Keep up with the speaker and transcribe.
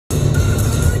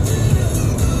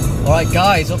Right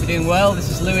guys, hope you're doing well. This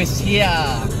is Lewis here.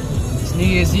 It's New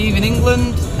Year's Eve in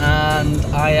England and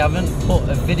I haven't put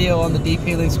a video on the Deep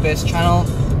Healing Space channel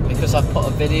because I've put a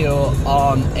video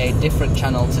on a different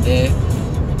channel today.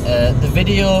 The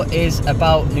video is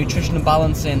about nutritional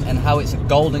balancing and how it's a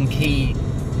golden key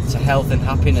to health and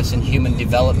happiness and human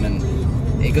development.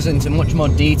 It goes into much more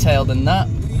detail than that,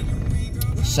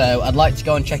 so I'd like to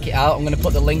go and check it out. I'm going to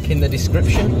put the link in the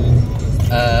description.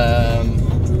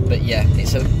 But yeah,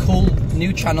 it's a cool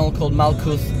new channel called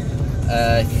Malkuth.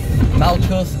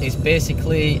 Malkuth is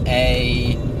basically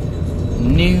a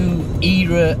new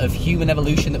era of human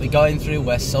evolution that we're going through,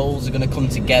 where souls are going to come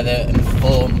together and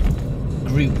form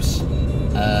groups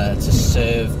to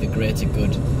serve the greater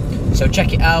good. So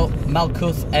check it out,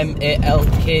 Malkuth, M-A-L-K-U-T-H.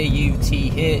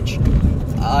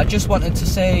 I just wanted to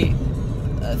say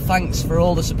thanks for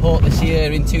all the support this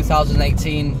year in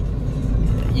 2018.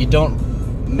 You don't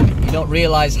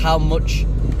realise how much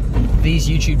these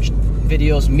YouTube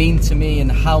videos mean to me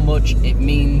and how much it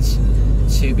means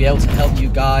to be able to help you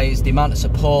guys. The amount of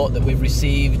support that we've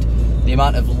received, the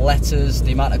amount of letters,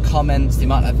 the amount of comments, the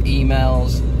amount of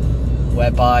emails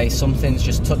whereby something's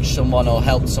just touched someone or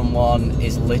helped someone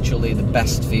is literally the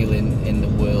best feeling in the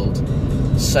world.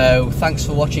 So thanks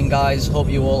for watching guys, hope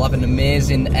you all have an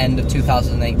amazing end of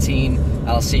 2018.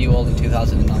 I'll see you all in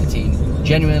 2019.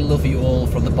 Genuinely love you all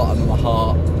from the bottom of my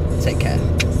heart. Take care.